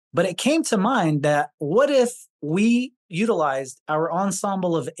But it came to mind that what if we utilized our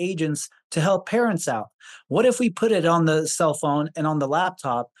ensemble of agents to help parents out? What if we put it on the cell phone and on the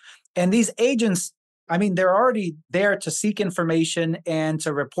laptop? And these agents, I mean, they're already there to seek information and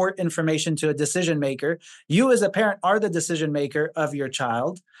to report information to a decision maker. You, as a parent, are the decision maker of your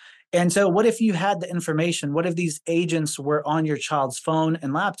child. And so, what if you had the information? What if these agents were on your child's phone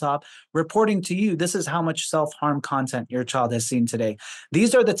and laptop reporting to you, this is how much self harm content your child has seen today?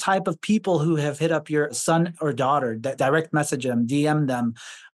 These are the type of people who have hit up your son or daughter, that direct message them, DM them.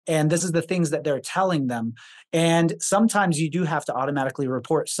 And this is the things that they're telling them. And sometimes you do have to automatically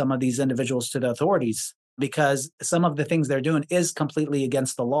report some of these individuals to the authorities because some of the things they're doing is completely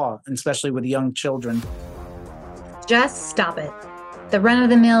against the law, and especially with young children. Just stop it. The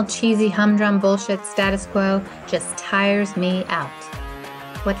run-of-the-mill, cheesy, humdrum bullshit status quo just tires me out.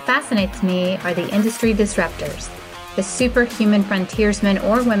 What fascinates me are the industry disruptors, the superhuman frontiersmen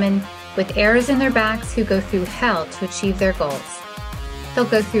or women with arrows in their backs who go through hell to achieve their goals. They'll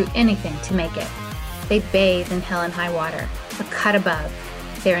go through anything to make it. They bathe in hell and high water, a cut above.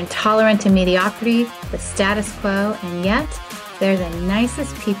 They're intolerant to mediocrity, the status quo, and yet they're the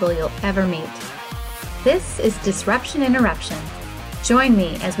nicest people you'll ever meet. This is Disruption Interruption. Join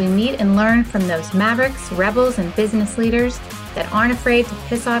me as we meet and learn from those mavericks, rebels, and business leaders that aren't afraid to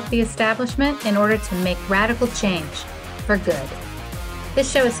piss off the establishment in order to make radical change for good.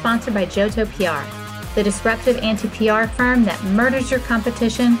 This show is sponsored by Johto PR, the disruptive anti-PR firm that murders your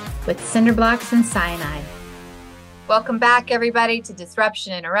competition with cinder blocks and cyanide. Welcome back, everybody, to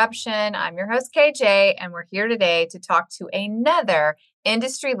Disruption Interruption. I'm your host, KJ, and we're here today to talk to another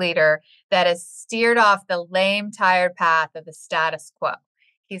industry leader that has steered off the lame, tired path of the status quo.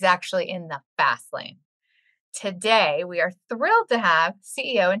 He's actually in the fast lane. Today, we are thrilled to have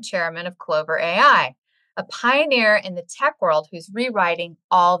CEO and chairman of Clover AI, a pioneer in the tech world who's rewriting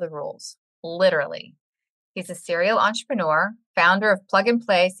all the rules, literally. He's a serial entrepreneur, founder of Plug and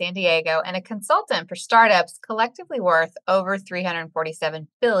Play San Diego, and a consultant for startups collectively worth over $347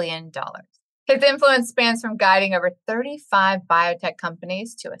 billion. His influence spans from guiding over 35 biotech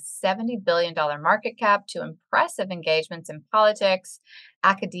companies to a $70 billion market cap to impressive engagements in politics,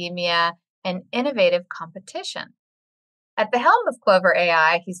 academia, and innovative competition. At the helm of Clover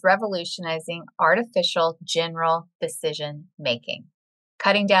AI, he's revolutionizing artificial general decision making,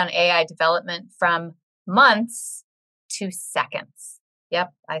 cutting down AI development from months to seconds.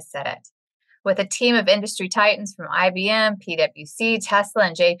 Yep, I said it. With a team of industry titans from IBM, PwC, Tesla,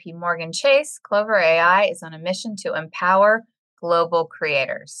 and JP Morgan Chase, Clover AI is on a mission to empower global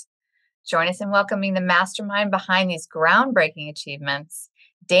creators. Join us in welcoming the mastermind behind these groundbreaking achievements,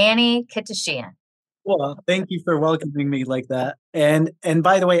 Dany Kitishian. Well, thank you for welcoming me like that. And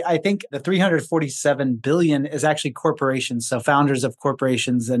by the way, I think the 347 billion is actually corporations, so founders of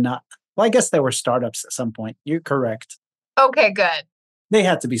corporations and not, well, I guess they were startups at some point. You're correct. Okay, good. They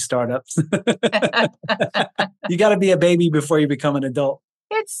had to be startups. You got to be a baby before you become an adult.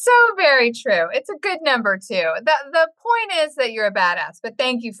 It's so very true. It's a good number too. The point is that you're a badass, but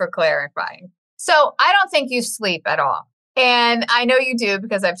thank you for clarifying. So I don't think you sleep at all. And I know you do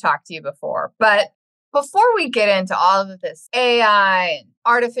because I've talked to you before. But before we get into all of this AI and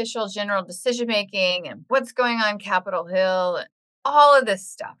artificial general decision making and what's going on Capitol Hill and all of this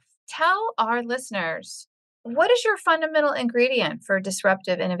stuff, tell our listeners, what is your fundamental ingredient for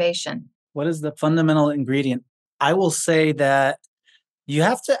disruptive innovation? What is the fundamental ingredient? I will say that you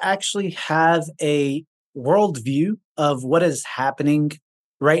have to actually have a worldview of what is happening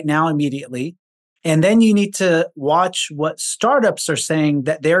right now immediately. And then you need to watch what startups are saying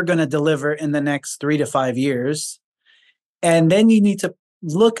that they're going to deliver in the next 3 to 5 years. And then you need to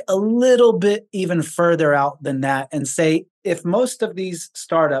look a little bit even further out than that and say, if most of these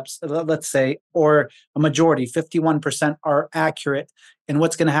startups, let's say, or a majority, 51% are accurate in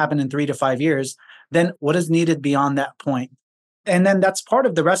what's going to happen in 3 to 5 years, then what is needed beyond that point? And then that's part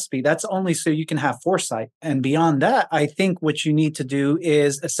of the recipe. That's only so you can have foresight. And beyond that, I think what you need to do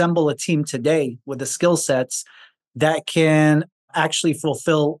is assemble a team today with the skill sets that can actually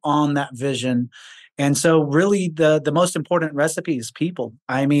fulfill on that vision. And so really the most important recipe is people.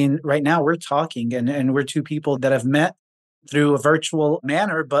 I mean, right now we're talking and we're two people that have met through a virtual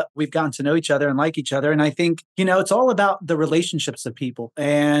manner, but we've gotten to know each other and like each other. And I think, it's all about the relationships of people.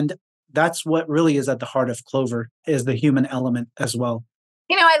 And that's what really is at the heart of Clover, is the human element as well.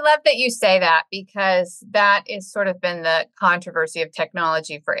 I love that you say that because that is sort of been the controversy of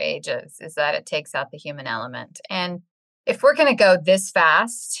technology for ages, is that it takes out the human element. And if we're going to go this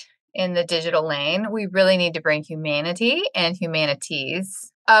fast in the digital lane, we really need to bring humanity and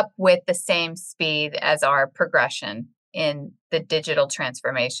humanities up with the same speed as our progression in the digital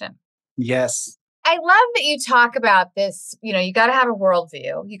transformation. Yes. I love that you talk about this. You got to have a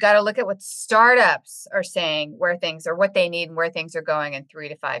worldview. You got to look at what startups are saying, where things are, what they need, and where things are going in 3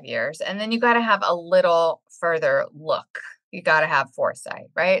 to 5 years. And then you got to have a little further look. You got to have foresight,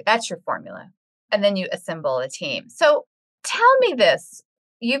 right? That's your formula. And then you assemble a team. So tell me this.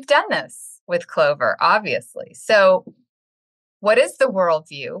 You've done this with Clover, obviously. So what is the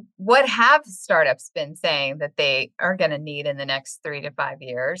worldview? What have startups been saying that they are going to need in the next 3 to 5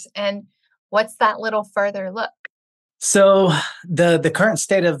 years? And what's that little further look? So the current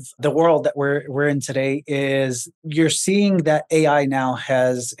state of the world that we're in today is you're seeing that AI now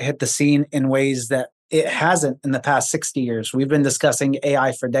has hit the scene in ways that it hasn't in the past 60 years. We've been discussing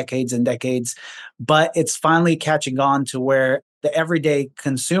AI for decades and decades, but it's finally catching on to where the everyday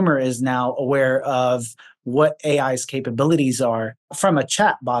consumer is now aware of what AI's capabilities are. From a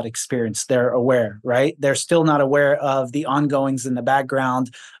chatbot experience, they're aware, right? They're still not aware of the ongoings in the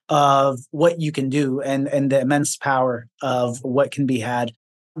background of what you can do and the immense power of what can be had.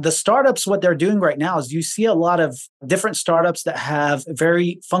 The startups, what they're doing right now is you see a lot of different startups that have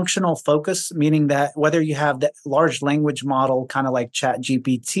very functional focus, meaning that whether you have the large language model, kind of like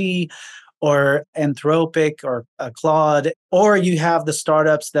ChatGPT or Anthropic or Claude, or you have the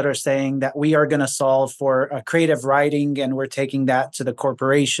startups that are saying that we are going to solve for creative writing and we're taking that to the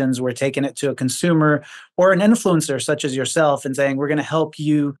corporations, we're taking it to a consumer or an influencer such as yourself and saying we're going to help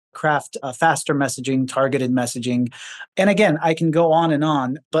you craft faster messaging, targeted messaging. And again, I can go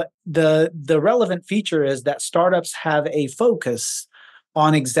on, but the relevant feature is that startups have a focus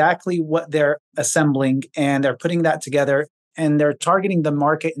on exactly what they're assembling and they're putting that together and they're targeting the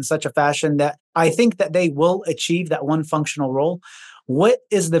market in such a fashion that I think that they will achieve that one functional role. What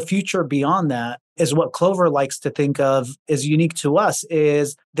is the future beyond that is what Clover likes to think of is unique to us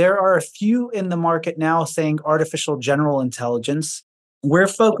is there are a few in the market now saying artificial general intelligence. We're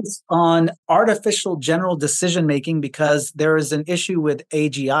focused on artificial general decision making because there is an issue with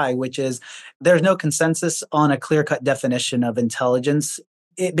AGI, which is there's no consensus on a clear-cut definition of intelligence.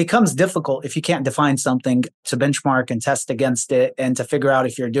 It becomes difficult if you can't define something to benchmark and test against it and to figure out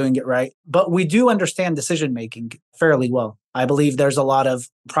if you're doing it right. But we do understand decision making fairly well. I believe there's a lot of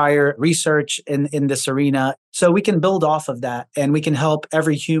prior research in this arena. So we can build off of that and we can help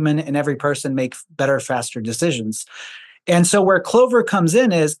every human and every person make better, faster decisions. And so where Clover comes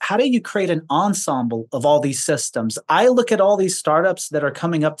in is how do you create an ensemble of all these systems? I look at all these startups that are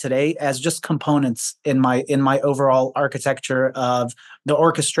coming up today as just components in my overall architecture of the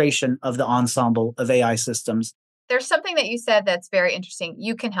orchestration of the ensemble of AI systems. There's something that you said that's very interesting.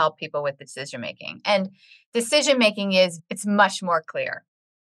 You can help people with decision making. And decision making it's much more clear.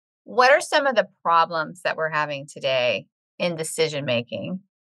 What are some of the problems that we're having today in decision making?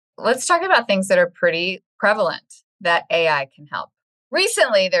 Let's talk about things that are pretty prevalent that AI can help.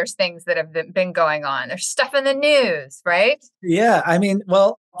 Recently, there's things that have been going on. There's stuff in the news, right? Yeah, I mean,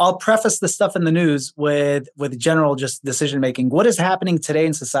 well, I'll preface the stuff in the news with general just decision making. What is happening today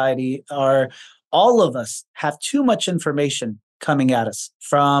in society are all of us have too much information coming at us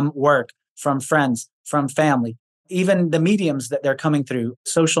from work, from friends, from family, even the mediums that they're coming through,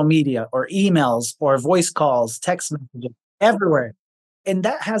 social media or emails or voice calls, text messages, everywhere. And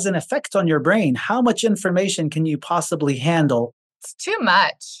that has an effect on your brain. How much information can you possibly handle? It's too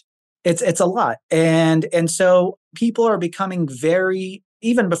much. It's a lot. And so people are becoming very,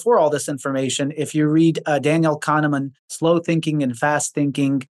 even before all this information, if you read Daniel Kahneman, Slow Thinking and Fast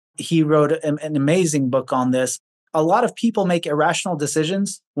Thinking, he wrote an amazing book on this. A lot of people make irrational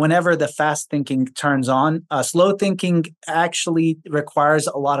decisions whenever the fast thinking turns on. Slow thinking actually requires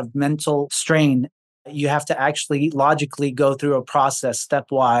a lot of mental strain. You have to actually logically go through a process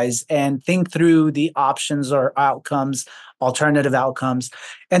stepwise and think through the options or outcomes, alternative outcomes.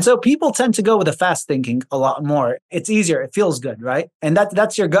 And so people tend to go with the fast thinking a lot more. It's easier. It feels good, right? And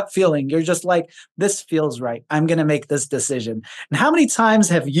that's your gut feeling. You're just like, this feels right. I'm going to make this decision. And how many times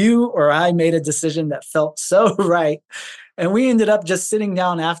have you or I made a decision that felt so right? And we ended up just sitting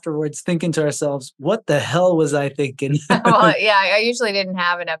down afterwards thinking to ourselves, what the hell was I thinking? Well, yeah, I usually didn't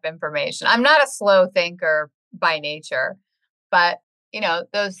have enough information. I'm not a slow thinker by nature, but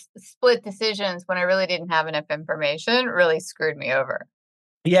those split decisions when I really didn't have enough information really screwed me over.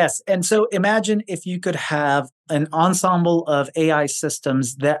 Yes. And so imagine if you could have an ensemble of AI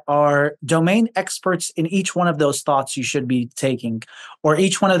systems that are domain experts in each one of those thoughts you should be taking, or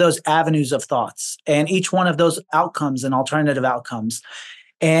each one of those avenues of thoughts, and each one of those outcomes and alternative outcomes.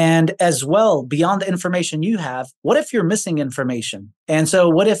 And as well, beyond the information you have, what if you're missing information? And so,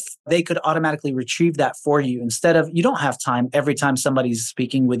 what if they could automatically retrieve that for you instead of you don't have time every time somebody's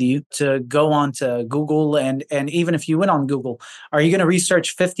speaking with you to go on to Google? And even if you went on Google, are you going to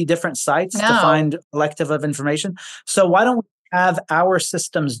research 50 different sites to No. find collective of information? So, why don't we have our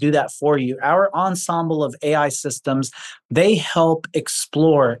systems do that for you? Our ensemble of AI systems, they help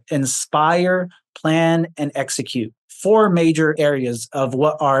explore, inspire, plan, and execute four major areas of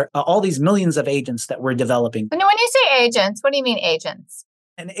what are all these millions of agents that we're developing. When you say agents, what do you mean agents?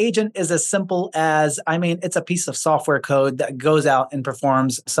 An agent is as simple as, I mean, it's a piece of software code that goes out and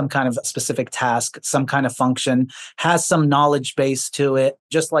performs some kind of specific task, some kind of function, has some knowledge base to it,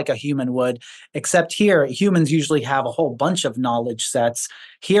 just like a human would. Except here, humans usually have a whole bunch of knowledge sets.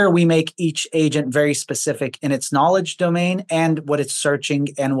 Here, we make each agent very specific in its knowledge domain and what it's searching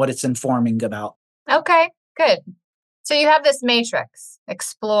and what it's informing about. Okay, good. So you have this matrix,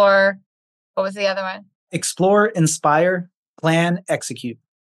 explore. What was the other one? Explore, inspire, plan, execute.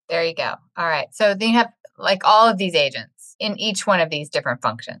 There you go. All right. So then you have like all of these agents in each one of these different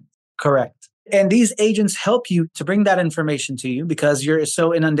functions. Correct. And these agents help you to bring that information to you because you're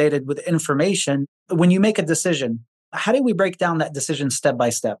so inundated with information. When you make a decision, how do we break down that decision step by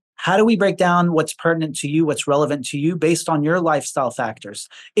step? How do we break down what's pertinent to you, what's relevant to you based on your lifestyle factors?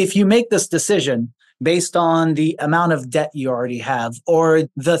 If you make this decision based on the amount of debt you already have or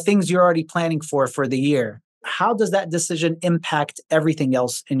the things you're already planning for the year, how does that decision impact everything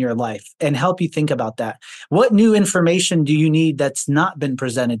else in your life and help you think about that? What new information do you need that's not been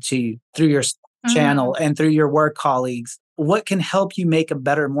presented to you through your channel and through your work colleagues? What can help you make a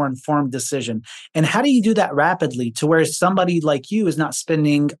better, more informed decision? And how do you do that rapidly to where somebody like you is not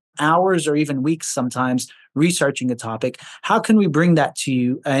spending hours or even weeks sometimes researching a topic? How can we bring that to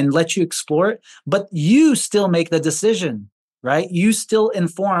you and let you explore it, but you still make the decision? Right? You still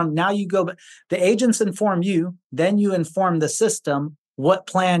inform. Now you go, but the agents inform you, then you inform the system what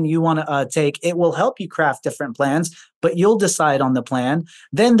plan you want to take. It will help you craft different plans, but you'll decide on the plan.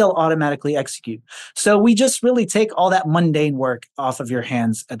 Then they'll automatically execute. So we just really take all that mundane work off of your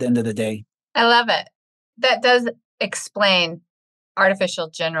hands at the end of the day. I love it. That does explain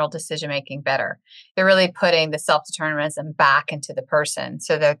artificial general decision making better. You're really putting the self-determinism back into the person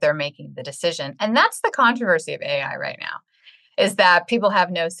so that they're making the decision. And that's the controversy of AI right now. Is that people have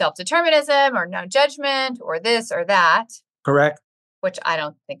no self-determinism or no judgment or this or that. Correct. Which I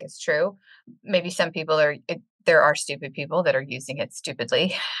don't think is true. Maybe some people there are stupid people that are using it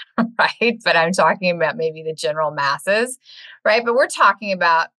stupidly, right? But I'm talking about maybe the general masses, right? But we're talking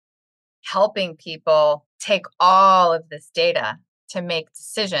about helping people take all of this data to make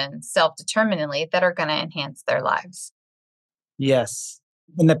decisions self-determinedly that are going to enhance their lives. Yes.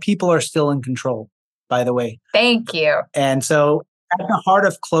 And the people are still in control, by the way. Thank you. And so at the heart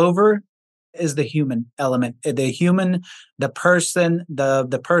of Clover is the human element. The human, the person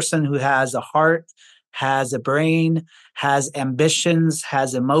who has a heart, has a brain, has ambitions,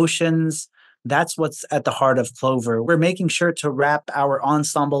 has emotions. That's what's at the heart of Clover. We're making sure to wrap our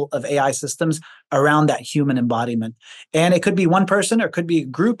ensemble of AI systems around that human embodiment. And it could be one person or it could be a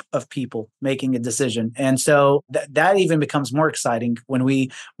group of people making a decision. And so that even becomes more exciting when we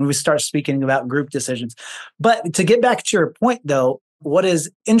start speaking about group decisions. But to get back to your point though, what is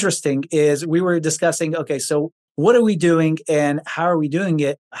interesting is we were discussing, okay, so what are we doing and how are we doing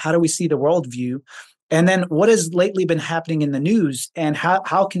it? How do we see the worldview? And then what has lately been happening in the news and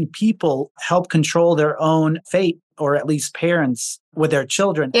how can people help control their own fate or at least parents with their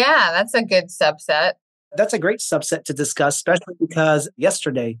children? Yeah, that's a good subset. That's a great subset to discuss, especially because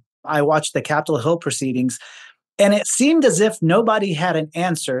yesterday I watched the Capitol Hill proceedings and it seemed as if nobody had an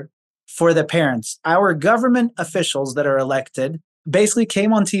answer for the parents. Our government officials that are elected basically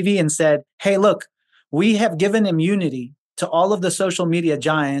came on TV and said, hey, look, we have given immunity to all of the social media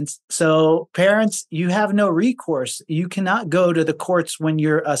giants. So parents, you have no recourse. You cannot go to the courts when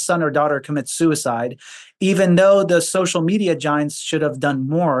your son or daughter commits suicide, even though the social media giants should have done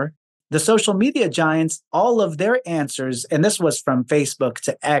more. The social media giants, all of their answers, and this was from Facebook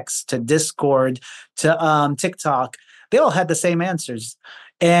to X to Discord to TikTok, they all had the same answers.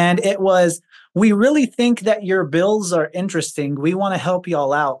 And it was, we really think that your bills are interesting. We want to help you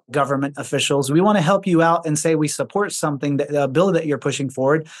all out, government officials. We want to help you out and say we support something, that a bill that you're pushing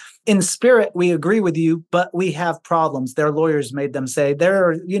forward. In spirit, we agree with you, but we have problems. Their lawyers made them say there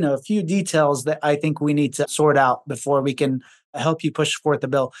are, a few details that I think we need to sort out before we can help you push forth the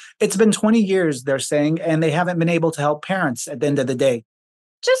bill. It's been 20 years, they're saying, and they haven't been able to help parents at the end of the day.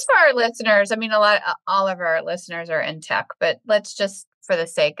 Just for our listeners, I mean, all of our listeners are in tech, but let's just, for the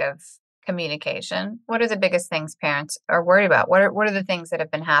sake of communication. What are the biggest things parents are worried about? What are the things that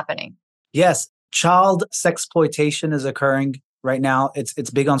have been happening? Yes, child sexploitation is occurring right now. It's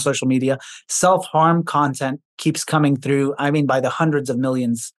big on social media. Self-harm content keeps coming through. I mean, by the hundreds of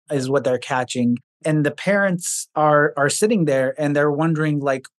millions is what they're catching. And the parents are sitting there and they're wondering,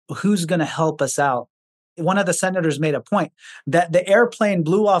 like, who's going to help us out? One of the senators made a point that the airplane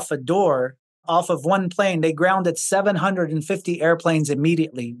blew off a door off of one plane. They grounded 750 airplanes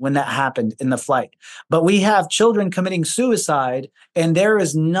immediately when that happened in the flight. But we have children committing suicide, and there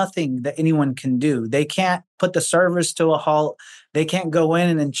is nothing that anyone can do. They can't put the servers to a halt. They can't go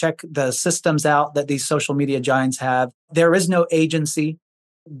in and check the systems out that these social media giants have. There is no agency.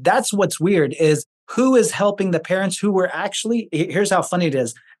 That's what's weird is who is helping the parents who were actually, here's how funny it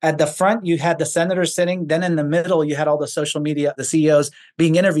is. At the front, you had the senators sitting. Then in the middle, you had all the social media, the CEOs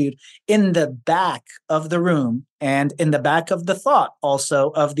being interviewed. In the back of the room and in the back of the thought also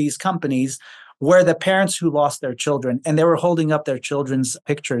of these companies were the parents who lost their children. And they were holding up their children's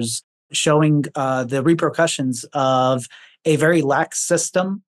pictures, showing the repercussions of a very lax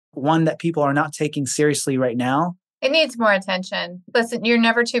system, one that people are not taking seriously right now. It needs more attention. Listen, you're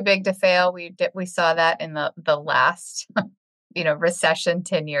never too big to fail. We saw that in the last, recession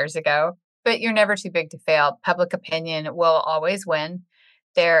 10 years ago. But you're never too big to fail. Public opinion will always win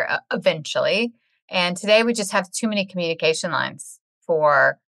there eventually. And today we just have too many communication lines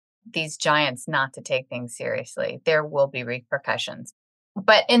for these giants not to take things seriously. There will be repercussions.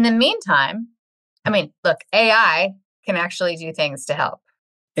 But in the meantime, I mean, look, AI can actually do things to help.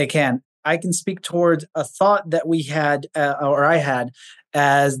 It can. I can speak towards a thought that we had, or I had,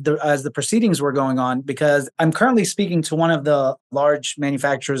 as the proceedings were going on, because I'm currently speaking to one of the large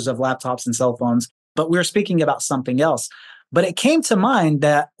manufacturers of laptops and cell phones, but we're speaking about something else. But it came to mind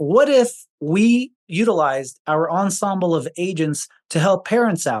that what if we utilized our ensemble of agents to help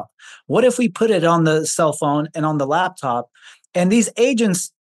parents out? What if we put it on the cell phone and on the laptop, and these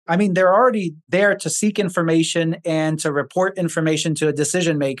agents, I mean, they're already there to seek information and to report information to a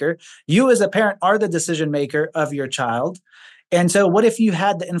decision maker. You as a parent are the decision maker of your child. And so what if you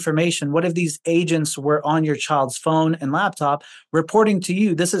had the information? What if these agents were on your child's phone and laptop reporting to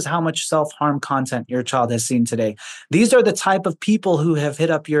you, this is how much self-harm content your child has seen today. These are the type of people who have hit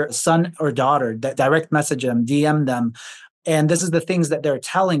up your son or daughter, that direct message them, DM them. And this is the things that they're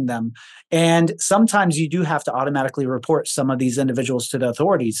telling them. And sometimes you do have to automatically report some of these individuals to the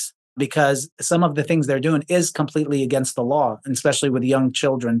authorities because some of the things they're doing is completely against the law, and especially with young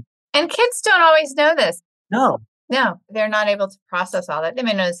children. And kids don't always know this. No, they're not able to process all that. They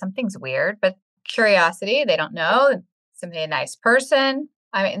may know something's weird, but curiosity, they don't know. Somebody a nice person.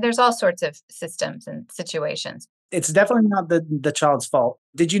 I mean, there's all sorts of systems and situations. it's definitely not the child's fault.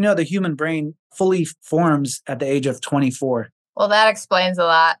 Did you know the human brain fully forms at the age of 24? Well, that explains a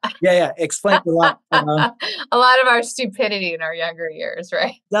lot. Yeah, explains a lot. A lot of our stupidity in our younger years,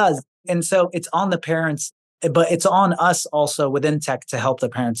 right? Does. And so it's on the parents, but it's on us also within tech to help the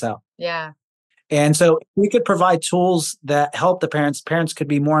parents out. Yeah. And so if we could provide tools that help the parents could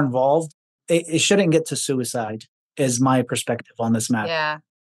be more involved. It shouldn't get to suicide, is my perspective on this matter. Yeah.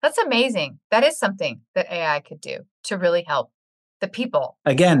 That's amazing. That is something that AI could do to really help the people.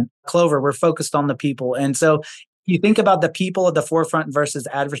 Again, Clover, we're focused on the people. And so you think about the people at the forefront versus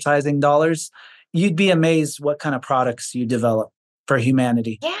advertising dollars, you'd be amazed what kind of products you develop for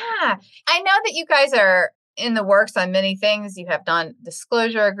humanity. Yeah. I know that you guys are in the works on many things. You have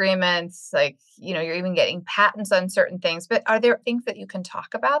non-disclosure agreements, like, you're even getting patents on certain things. But are there things that you can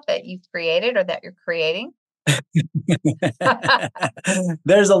talk about that you've created or that you're creating?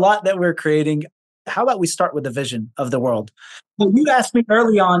 There's a lot that we're creating. How about we start with the vision of the world? Well, you asked me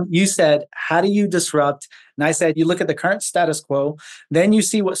early on, you said, how do you disrupt? And I said, you look at the current status quo, then you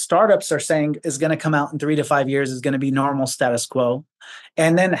see what startups are saying is going to come out in 3 to 5 years is going to be normal status quo.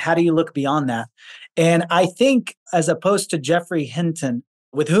 And then how do you look beyond that? And I think as opposed to Jeffrey Hinton,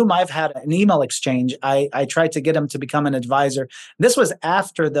 with whom I've had an email exchange, I tried to get him to become an advisor. This was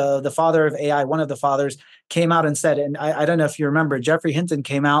after the father of AI, one of the fathers, came out and said, and I don't know if you remember, Jeffrey Hinton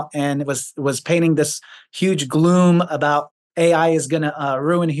came out and was painting this huge gloom about AI is going to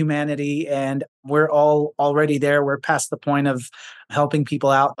ruin humanity, and we're all already there. We're past the point of helping people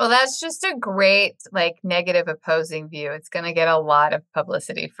out. Well, that's just a great, negative opposing view. It's going to get a lot of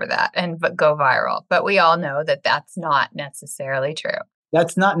publicity for that and go viral. But we all know that that's not necessarily true.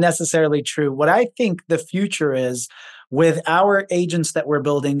 That's not necessarily true. What I think the future is with our agents that we're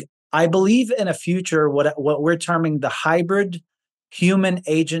building, I believe in a future, what we're terming the hybrid human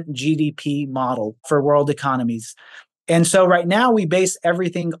agent GDP model for world economies. And so right now we base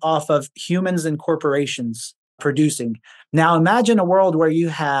everything off of humans and corporations producing. Now imagine a world where you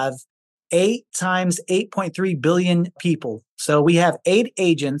have 8 times 8.3 billion people. So we have 8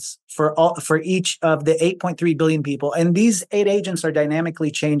 agents for each of the 8.3 billion people. And these 8 agents are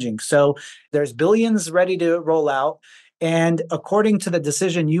dynamically changing. So there's billions ready to roll out. And according to the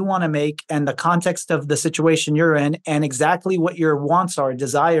decision you want to make and the context of the situation you're in and exactly what your wants are,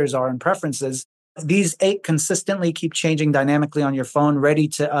 desires are, and preferences, these 8 consistently keep changing dynamically on your phone, ready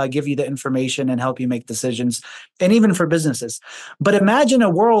to give you the information and help you make decisions, and even for businesses. But imagine a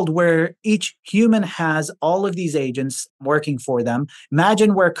world where each human has all of these agents working for them.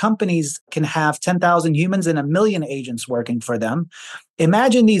 Imagine where companies can have 10,000 humans and 1 million agents working for them.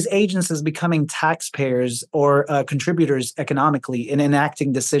 Imagine these agents as becoming taxpayers or contributors economically in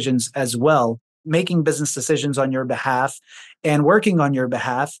enacting decisions as well, making business decisions on your behalf and working on your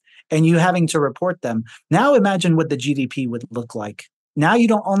behalf, and you having to report them. Now imagine what the GDP would look like. Now you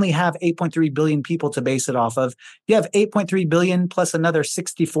don't only have 8.3 billion people to base it off of, you have 8.3 billion plus another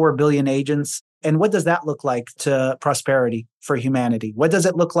 64 billion agents. And what does that look like to prosperity for humanity? What does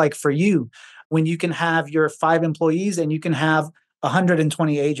it look like for you when you can have your 5 employees and you can have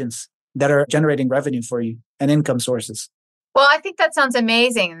 120 agents that are generating revenue for you and income sources? Well, I think that sounds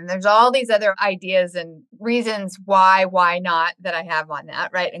amazing. And there's all these other ideas and reasons why not that I have on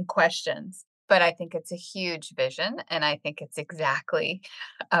that, right? And questions. But I think it's a huge vision. And I think it's exactly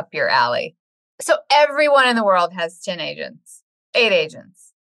up your alley. So everyone in the world has 10 agents, 8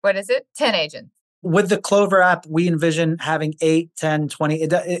 agents. What is it? 10 agents. With the Clover app, we envision having 8, 10, 20.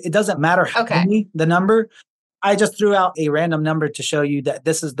 It doesn't matter how many, the number. I just threw out a random number to show you that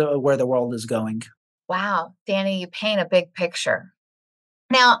this is where the world is going. Wow, Dany, you paint a big picture.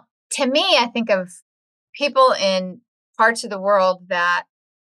 Now, to me, I think of people in parts of the world that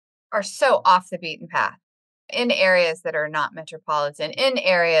are so off the beaten path, in areas that are not metropolitan, in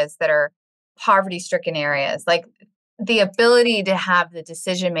areas that are poverty-stricken areas, like the ability to have the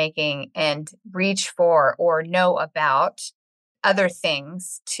decision making and reach for or know about other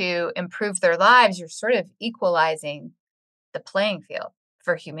things to improve their lives. You're sort of equalizing the playing field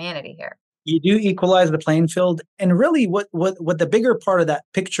for humanity here. You do equalize the playing field. And really what the bigger part of that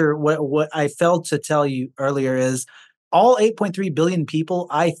picture, what I failed to tell you earlier is all 8.3 billion people,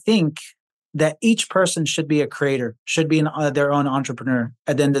 I think that each person should be a creator, should be their own entrepreneur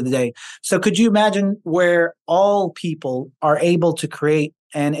at the end of the day. So could you imagine where all people are able to create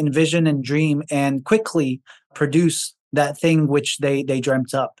and envision and dream and quickly produce that thing which they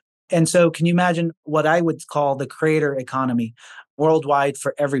dreamt up? And so can you imagine what I would call the creator economy worldwide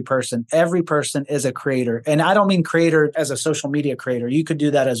for every person? Every person is a creator. And I don't mean creator as a social media creator. You could do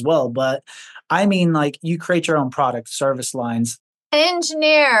that as well. But I mean, like, you create your own product, service lines. An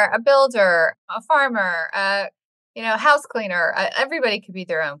engineer, a builder, a farmer, house cleaner. Everybody could be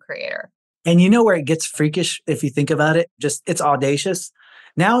their own creator. And you know where it gets freakish if you think about it? Just it's audacious.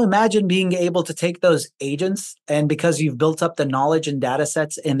 Now imagine being able to take those agents, and because you've built up the knowledge and data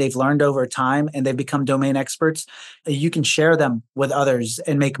sets and they've learned over time and they've become domain experts, you can share them with others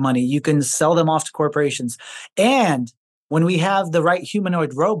and make money. You can sell them off to corporations. And when we have the right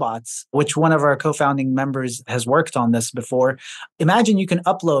humanoid robots, which one of our co-founding members has worked on this before, imagine you can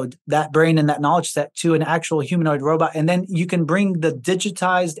upload that brain and that knowledge set to an actual humanoid robot, and then you can bring the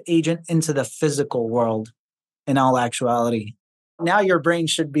digitized agent into the physical world in all actuality. Now your brain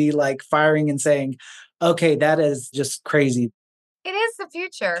should be like firing and saying, okay, that is just crazy. It is the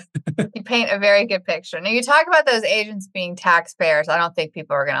future. You paint a very good picture. Now, you talk about those agents being taxpayers. I don't think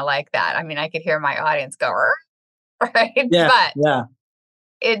people are going to like that. I mean, I could hear my audience go, right? Yeah, but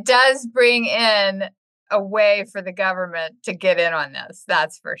it does bring in a way for the government to get in on this.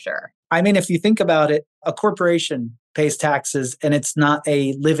 That's for sure. I mean, if you think about it, a corporation pays taxes and it's not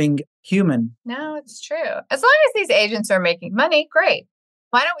a living human. No, it's true. As long as these agents are making money, great.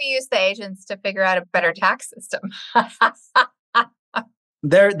 Why don't we use the agents to figure out a better tax system?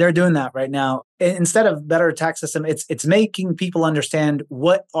 They're doing that right now. Instead of better tax system, it's making people understand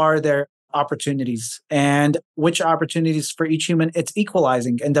what are their opportunities and which opportunities for each human. It's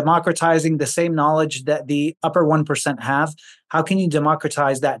equalizing and democratizing the same knowledge that the upper 1% have. How can you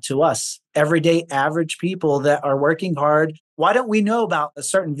democratize that to us, everyday average people that are working hard? Why don't we know about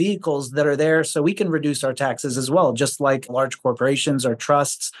certain vehicles that are there so we can reduce our taxes as well, just like large corporations or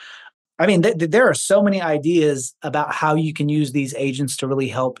trusts? I mean, there are so many ideas about how you can use these agents to really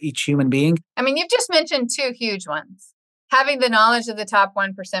help each human being. I mean, you've just mentioned 2 huge ones. Having the knowledge of the top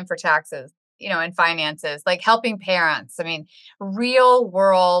 1% for taxes, and finances, like helping parents. I mean, real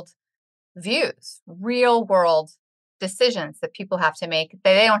world views, real world decisions that people have to make that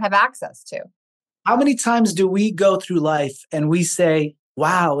they don't have access to. How many times do we go through life and we say,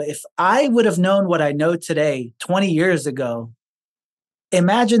 wow, if I would have known what I know today 20 years ago,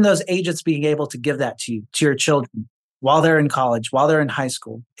 Imagine those agents being able to give that to you, to your children, while they're in college, while they're in high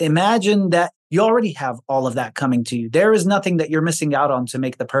school. Imagine that you already have all of that coming to you. There is nothing that you're missing out on to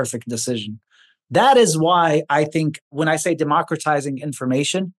make the perfect decision. That is why I think when I say democratizing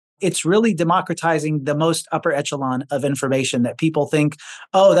information, it's really democratizing the most upper echelon of information that people think,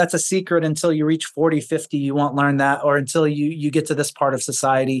 oh, that's a secret until you reach 40, 50, you won't learn that. Or until you get to this part of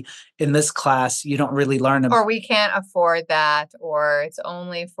society in this class, you don't really learn about. Or we can't afford that, or it's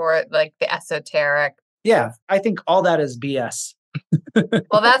only for like the esoteric. Yeah, I think all that is BS.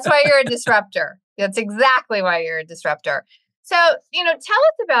 Well, that's why you're a disruptor. That's exactly why you're a disruptor. So, tell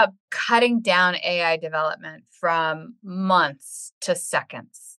us about cutting down AI development from months to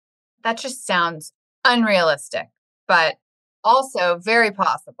seconds. That just sounds unrealistic, but also very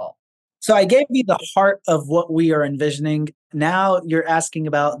possible. So I gave you the heart of what we are envisioning. Now you're asking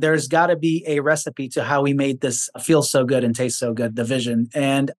about there's got to be a recipe to how we made this feel so good and taste so good, the vision.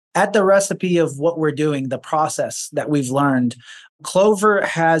 And at the recipe of what we're doing, the process that we've learned, Clover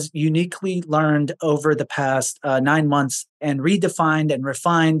has uniquely learned over the past 9 months and redefined and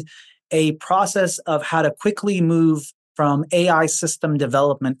refined a process of how to quickly move from AI system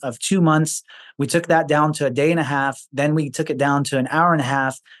development of 2 months. We took that down to a day and a half. Then we took it down to an hour and a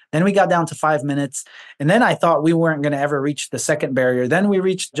half. Then we got down to 5 minutes. And then I thought we weren't going to ever reach the second barrier. Then we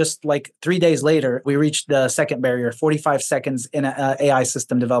reached just like 3 days later, we reached the second barrier, 45 seconds in AI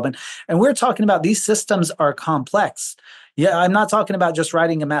system development. And we're talking about these systems are complex. Yeah, I'm not talking about just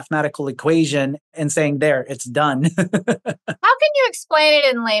writing a mathematical equation and saying, there, it's done. How can you explain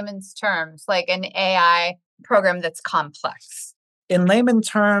it in layman's terms, like an AI program that's complex? In layman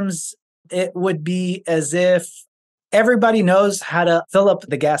terms, it would be as if everybody knows how to fill up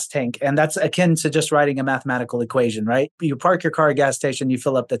the gas tank. And that's akin to just writing a mathematical equation, right? You park your car at a gas station, you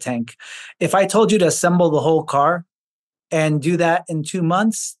fill up the tank. If I told you to assemble the whole car and do that in 2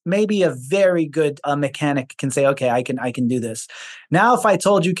 months, maybe a very good mechanic can say, okay, I can do this. Now, if I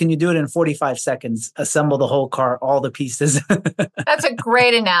told you, can you do it in 45 seconds, assemble the whole car, all the pieces? That's a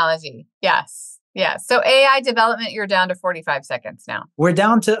great analogy. Yes. Yeah. So AI development, you're down to 45 seconds now. We're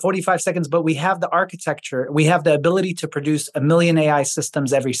down to 45 seconds, but we have the architecture. We have the ability to produce 1 million AI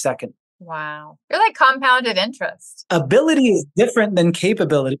systems every second. Wow. You're like compounded interest. Ability is different than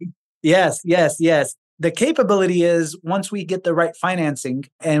capability. Yes, yes, yes. The capability is once we get the right financing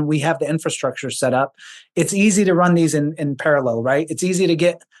and we have the infrastructure set up, it's easy to run these in parallel, right? It's easy to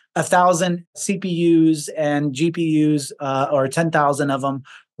get 1,000 CPUs and GPUs or 10,000 of them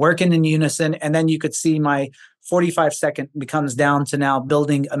working in unison. And then you could see my 45-second becomes down to now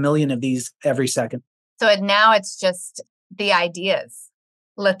building 1 million of these every second. So now it's just the ideas.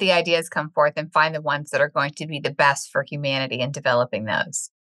 Let the ideas come forth and find the ones that are going to be the best for humanity and developing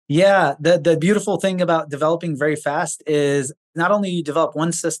those. Yeah, the beautiful thing about developing very fast is not only you develop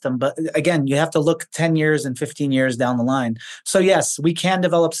one system, but again, you have to look 10 years and 15 years down the line. So yes, we can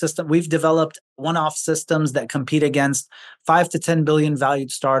develop system. We've developed one-off systems that compete against 5 to 10 billion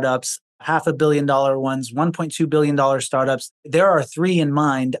valued startups, $500 million ones, $1.2 billion startups. There are three in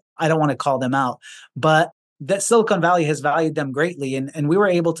mind. I don't want to call them out, but that Silicon Valley has valued them greatly. And we were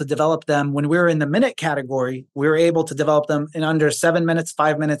able to develop them when we were in the minute category. We were able to develop them in under 7 minutes,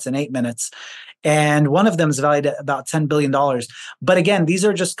 5 minutes, and 8 minutes. And one of them is valued at about $10 billion. But again, these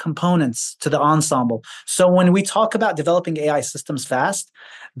are just components to the ensemble. So when we talk about developing AI systems fast,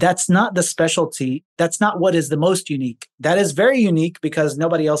 that's not the specialty. That's not what is the most unique. That is very unique because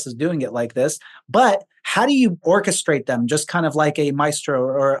nobody else is doing it like this. But how do you orchestrate them just kind of like a maestro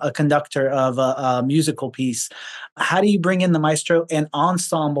or a conductor of a musical piece? How do you bring in the maestro and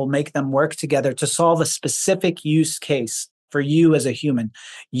ensemble, make them work together to solve a specific use case for you as a human?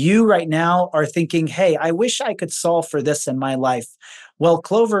 You right now are thinking, hey, I wish I could solve for this in my life. Well,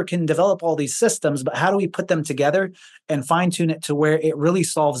 Clover can develop all these systems, but how do we put them together and fine tune it to where it really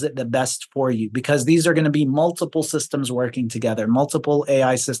solves it the best for you? Because these are going to be multiple systems working together, multiple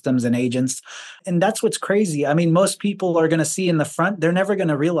AI systems and agents. And that's what's crazy. I mean, most people are going to see in the front, they're never going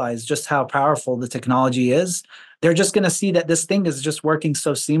to realize just how powerful the technology is. They're just going to see that this thing is just working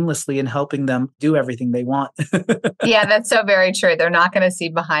so seamlessly and helping them do everything they want. Yeah, that's so very true. They're not going to see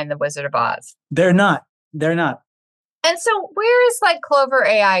behind the Wizard of Oz. They're not. They're not. And so where is like Clover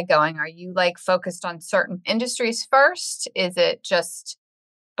AI going? Are you like focused on certain industries first? Is it just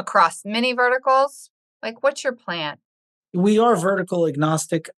across many verticals? Like what's your plan? We are vertical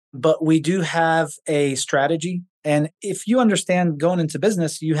agnostic, but we do have a strategy. And if you understand going into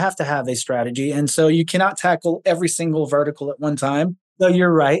business, you have to have a strategy. And so you cannot tackle every single vertical at one time. So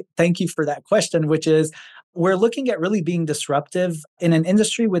you're right. Thank you for that question, which is we're looking at really being disruptive in an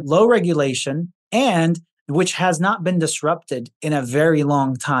industry with low regulation and which has not been disrupted in a very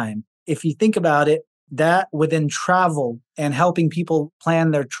long time. If you think about it, that within travel and helping people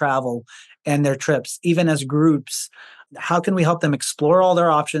plan their travel and their trips, even as groups, how can we help them explore all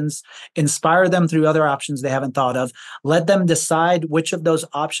their options, inspire them through other options they haven't thought of, let them decide which of those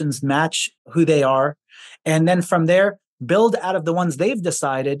options match who they are, and then from there, build out of the ones they've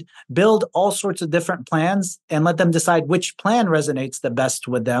decided, build all sorts of different plans and let them decide which plan resonates the best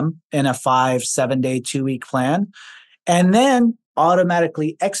with them in a 5, 7 day, 2 week plan, and then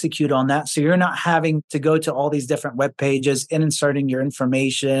automatically execute on that. So you're not having to go to all these different web pages and inserting your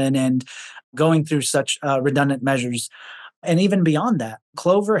information and going through such redundant measures. And even beyond that,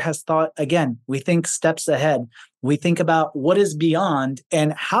 Clover has thought, again, we think steps ahead. We think about what is beyond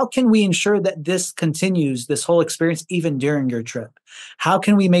and how can we ensure that this continues, this whole experience, even during your trip? How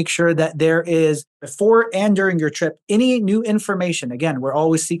can we make sure that there is, before and during your trip, any new information? Again, we're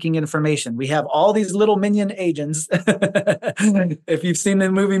always seeking information. We have all these little minion agents, if you've seen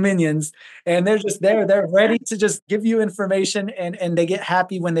the movie Minions, and they're just there. They're ready to just give you information and they get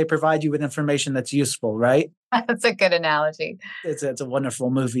happy when they provide you with information that's useful, right? That's a good analogy. It's a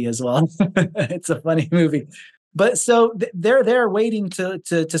wonderful movie as well. It's a funny movie. But so they're there waiting to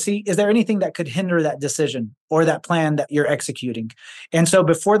see, is there anything that could hinder that decision or that plan that you're executing? And so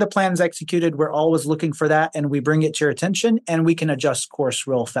before the plan's executed, we're always looking for that and we bring it to your attention and we can adjust course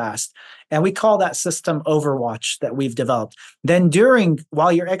real fast. And we call that system Overwatch that we've developed. Then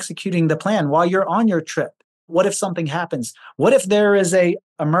while you're executing the plan, while you're on your trip, what if something happens? What if there is a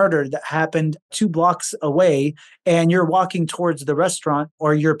murder that happened 2 blocks away and you're walking towards the restaurant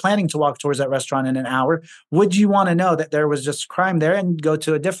or you're planning to walk towards that restaurant in an hour? Would you want to know that there was just crime there and go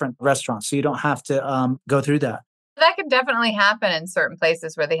to a different restaurant so you don't have to go through that? That could definitely happen in certain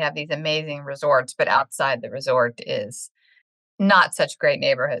places where they have these amazing resorts, but outside the resort is not such great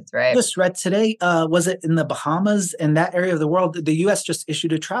neighborhoods, right? Just read today, was it in the Bahamas and that area of the world? The US just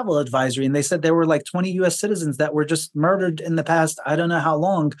issued a travel advisory and they said there were like 20 US citizens that were just murdered in the past, I don't know how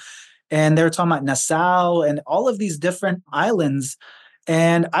long. And they were talking about Nassau and all of these different islands.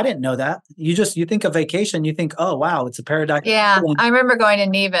 And I didn't know that. You think of vacation, you think, oh, wow, it's a paradise. Yeah, I remember going to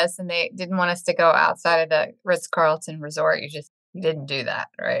Nevis and they didn't want us to go outside of the Ritz-Carlton resort. You didn't do that,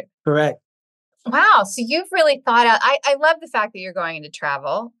 right? Correct. Wow. So you've really thought out. I love the fact that you're going into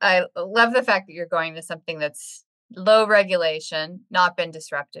travel. I love the fact that you're going to something that's low regulation, not been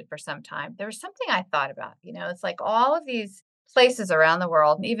disrupted for some time. There was something I thought about, it's like all of these places around the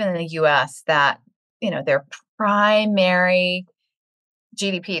world, and even in the US, that, their primary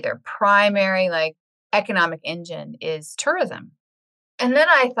GDP, their primary like economic engine is tourism. And then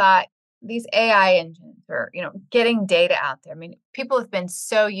I thought these AI engines are, getting data out there. I mean, people have been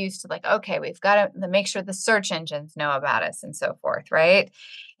so used to like, okay, we've got to make sure the search engines know about us and so forth, right?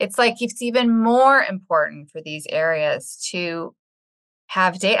 It's like it's even more important for these areas to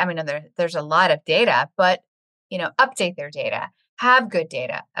have data. I mean, there's a lot of data, but, update their data, have good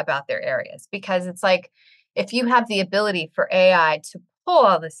data about their areas, because it's like, if you have the ability for AI to pull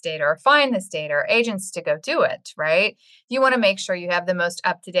all this data or find this data or agents to go do it, right? You want to make sure you have the most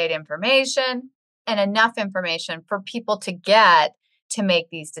up-to-date information and enough information for people to get to make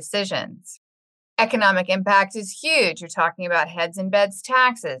these decisions. Economic impact is huge. You're talking about heads and beds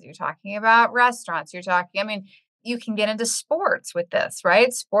taxes. You're talking about restaurants. You can get into sports with this,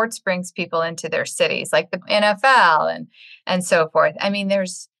 right? Sports brings people into their cities, like the NFL and so forth. I mean,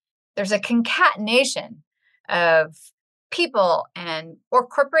 there's a concatenation of people or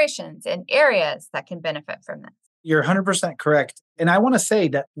corporations and areas that can benefit from this. You're 100% correct. And I want to say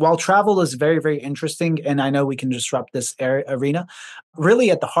that while travel is very, very interesting, and I know we can disrupt this arena, really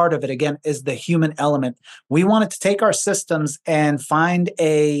at the heart of it, again, is the human element. We wanted to take our systems and find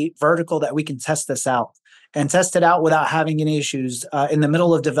a vertical that we can test this out and test it out without having any issues in the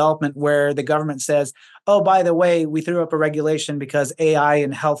middle of development where the government says, oh, by the way, we threw up a regulation because AI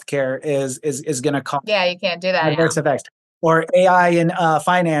in healthcare is going to cause you can't do that adverse effects. Or AI in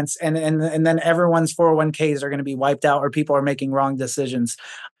finance, and then everyone's 401ks are going to be wiped out, or people are making wrong decisions.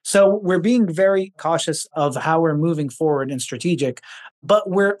 So we're being very cautious of how we're moving forward and strategic, but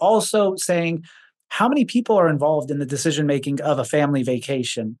we're also saying, how many people are involved in the decision making of a family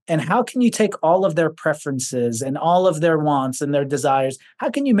vacation? And how can you take all of their preferences and all of their wants and their desires? How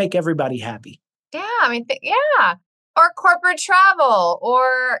can you make everybody happy? Yeah, yeah. Or corporate travel,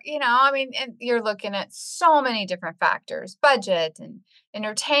 or, and you're looking at so many different factors, budget and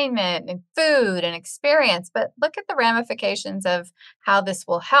entertainment and food and experience. But look at the ramifications of how this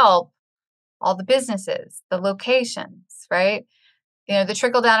will help all the businesses, the locations, right? The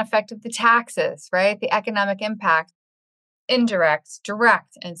trickle down effect of the taxes, right? The economic impact. indirect,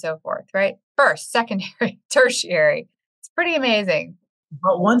 direct, and so forth, right? First, secondary, tertiary. It's pretty amazing.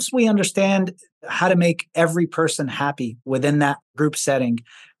 But once we understand how to make every person happy within that group setting,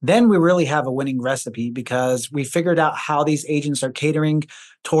 then we really have a winning recipe because we figured out how these agents are catering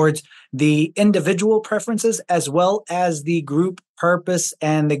towards the individual preferences as well as the group purpose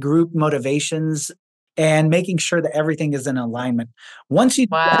and the group motivations and making sure that everything is in alignment. Once you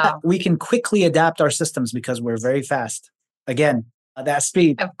do that, Wow. we can quickly adapt our systems because we're very fast. Again, that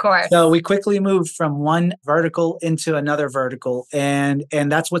speed. Of So course. we quickly moved from one vertical into another vertical, and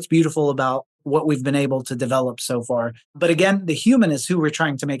that's what's beautiful about what we've been able to develop so far. But again, the human is who we're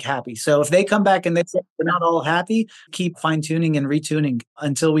trying to make happy. So if they come back and they say we're not all happy, keep fine tuning and retuning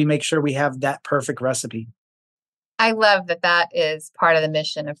until we make sure we have that perfect recipe. I love that that is part of the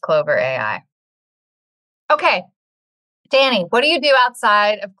mission of Clover AI. Okay, Dany, what do you do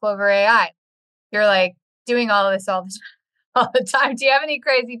outside of Clover AI? You're like doing all of this all the time. Do you have any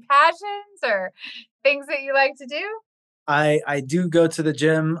crazy passions or things that you like to do? I do go to the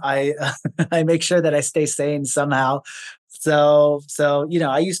gym. I I make sure that I stay sane somehow. So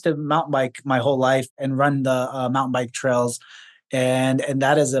I used to mountain bike my whole life and run the mountain bike trails, and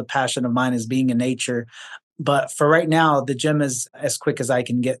that is a passion of mine is being in nature. But for right now, the gym is as quick as I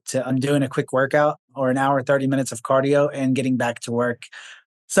can get to. I'm doing a quick workout or an hour, 30 minutes of cardio and getting back to work.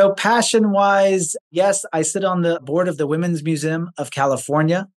 So, passion wise, yes, I sit on the board of the Women's Museum of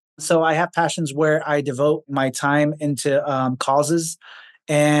California. So, I have passions where I devote my time into causes.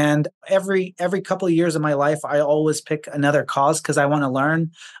 And every couple of years of my life, I always pick another cause because I want to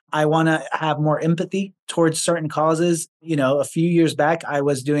learn. I want to have more empathy towards certain causes. A few years back, I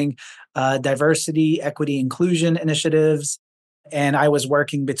was doing diversity, equity, inclusion initiatives, and I was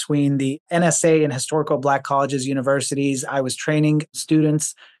working between the NSA and historical Black colleges, universities. I was training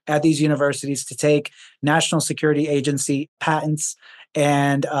students at these universities to take National Security Agency patents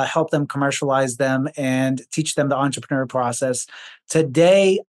and help them commercialize them and teach them the entrepreneur process.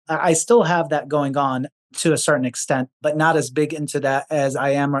 Today, I still have that going on to a certain extent, but not as big into that as I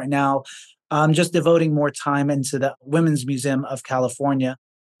am right now. I'm just devoting more time into the Women's Museum of California.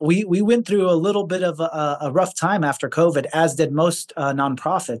 We went through a little bit of a rough time after COVID, as did most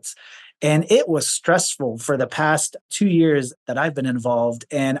nonprofits. And it was stressful for the past 2 years that I've been involved.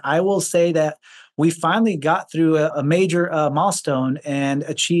 And I will say that we finally got through a major milestone and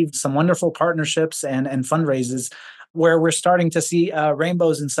achieved some wonderful partnerships and fundraisers where we're starting to see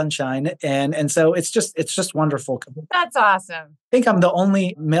rainbows and sunshine. And so it's just wonderful. That's awesome. I think I'm the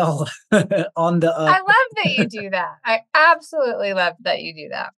only male on the I love that you do that. I absolutely love that you do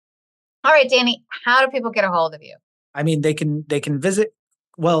that. All right, Dany, how do people get a hold of you? I mean, they can visit.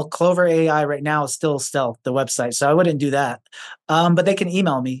 Well, Clover AI right now is still stealth, the website, so I wouldn't do that. But they can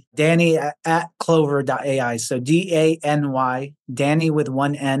email me, Dany at clover.ai. So Dany, Dany with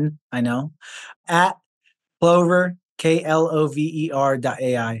one N, I know, at Clover,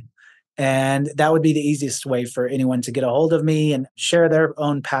 KLOVER.ai. And that would be the easiest way for anyone to get a hold of me and share their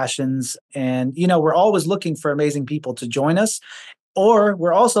own passions. And, we're always looking for amazing people to join us, or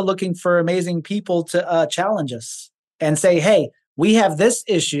we're also looking for amazing people to challenge us and say, hey, we have this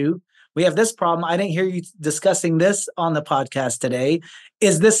issue. We have this problem. I didn't hear you discussing this on the podcast today.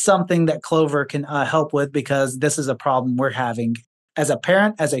 Is this something that Clover can help with? Because this is a problem we're having as a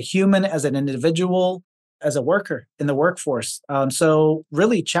parent, as a human, as an individual, as a worker in the workforce. So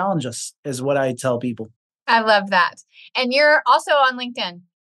really challenge us is what I tell people. I love that. And you're also on LinkedIn.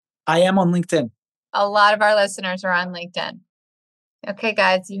 I am on LinkedIn. A lot of our listeners are on LinkedIn. Okay,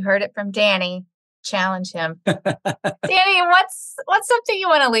 guys, you heard it from Dany. Challenge him. Dany, what's something you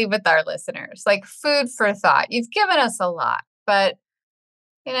want to leave with our listeners? Like food for thought. You've given us a lot, but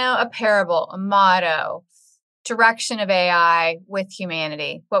a parable, a motto, direction of AI with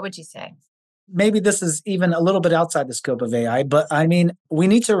humanity. What would you say? Maybe this is even a little bit outside the scope of AI, but I mean, we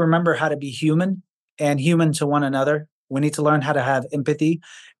need to remember how to be human and human to one another. We need to learn how to have empathy.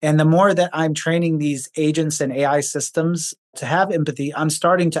 And the more that I'm training these agents and AI systems to have empathy, I'm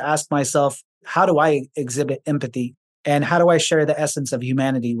starting to ask myself, how do I exhibit empathy? And how do I share the essence of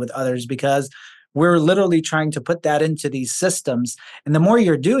humanity with others? Because we're literally trying to put that into these systems. And the more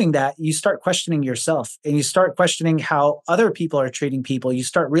you're doing that, you start questioning yourself and you start questioning how other people are treating people. You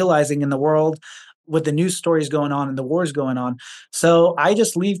start realizing in the world with the news stories going on and the wars going on. So I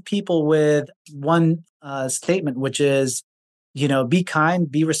just leave people with one statement, which is, be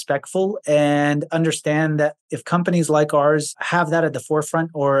kind, be respectful, and understand that if companies like ours have that at the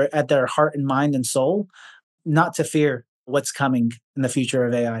forefront or at their heart and mind and soul, not to fear what's coming in the future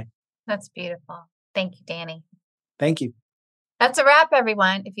of AI. That's beautiful. Thank you, Dany. Thank you. That's a wrap,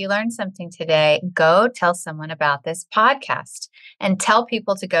 everyone. If you learned something today, go tell someone about this podcast and tell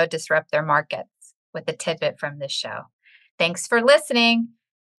people to go disrupt their markets with a tidbit from this show. Thanks for listening,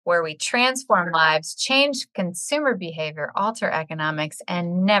 where we transform lives, change consumer behavior, alter economics,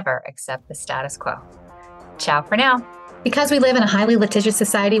 and never accept the status quo. Ciao for now. Because we live in a highly litigious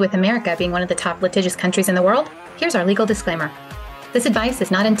society, with America being one of the top litigious countries in the world, here's our legal disclaimer. This advice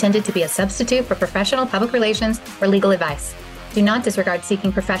is not intended to be a substitute for professional public relations or legal advice. Do not disregard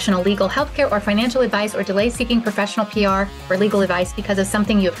seeking professional legal, healthcare, or financial advice, or delay seeking professional PR or legal advice because of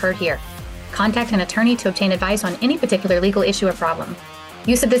something you have heard here. Contact an attorney to obtain advice on any particular legal issue or problem.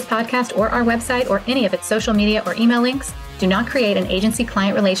 Use of this podcast or our website or any of its social media or email links do not create an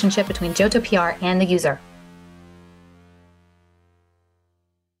agency-client relationship between Johto PR and the user.